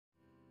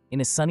In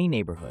a sunny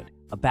neighborhood,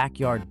 a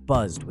backyard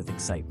buzzed with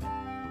excitement.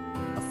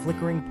 A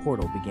flickering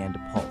portal began to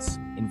pulse,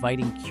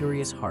 inviting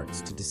curious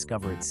hearts to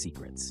discover its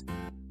secrets.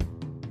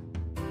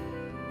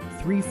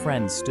 Three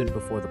friends stood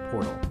before the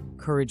portal,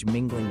 courage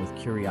mingling with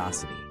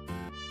curiosity.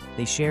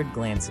 They shared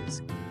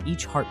glances,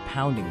 each heart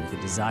pounding with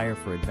a desire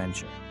for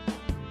adventure.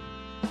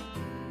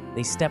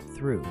 They stepped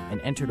through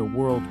and entered a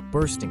world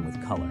bursting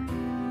with color.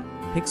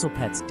 Pixel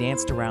pets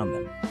danced around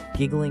them,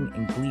 giggling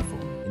and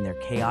gleeful in their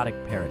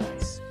chaotic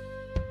paradise.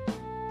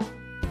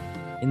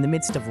 In the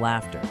midst of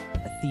laughter,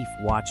 a thief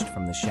watched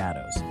from the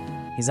shadows.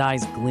 His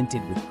eyes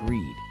glinted with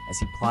greed as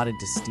he plotted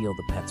to steal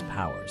the pet's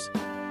powers.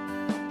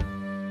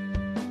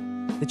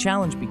 The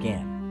challenge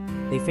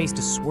began. They faced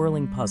a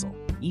swirling puzzle,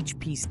 each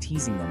piece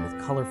teasing them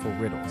with colorful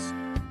riddles.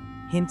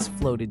 Hints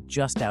floated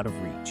just out of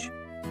reach.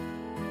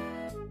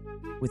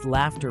 With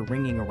laughter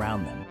ringing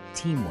around them,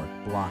 teamwork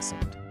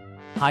blossomed.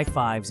 High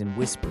fives and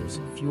whispers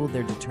fueled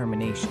their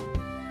determination,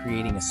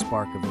 creating a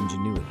spark of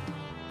ingenuity.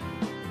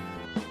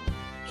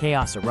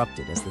 Chaos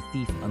erupted as the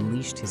thief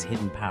unleashed his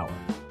hidden power.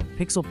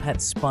 Pixel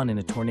pets spun in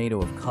a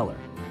tornado of color,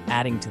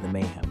 adding to the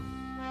mayhem.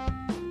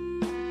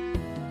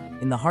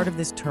 In the heart of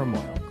this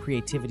turmoil,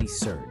 creativity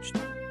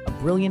surged. A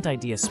brilliant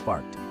idea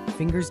sparked,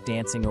 fingers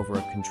dancing over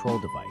a control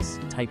device,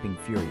 typing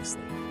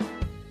furiously.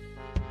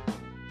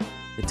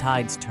 The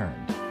tides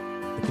turned.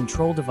 The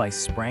control device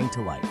sprang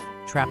to life,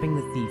 trapping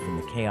the thief in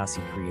the chaos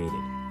he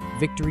created.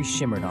 Victory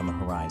shimmered on the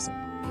horizon.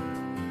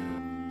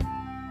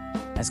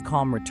 As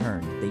calm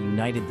returned, they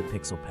united the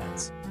Pixel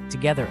Pets.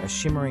 Together, a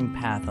shimmering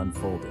path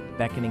unfolded,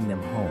 beckoning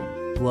them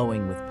home,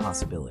 glowing with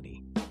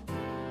possibility.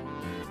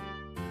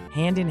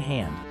 Hand in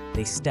hand,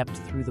 they stepped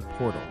through the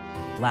portal,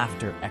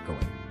 laughter echoing.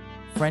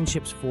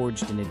 Friendships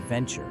forged in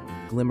adventure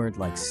glimmered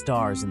like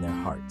stars in their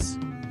hearts.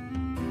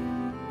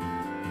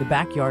 The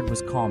backyard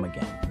was calm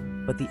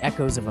again, but the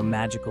echoes of a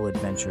magical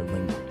adventure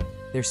lingered.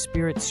 Their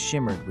spirits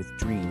shimmered with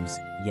dreams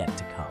yet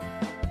to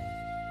come.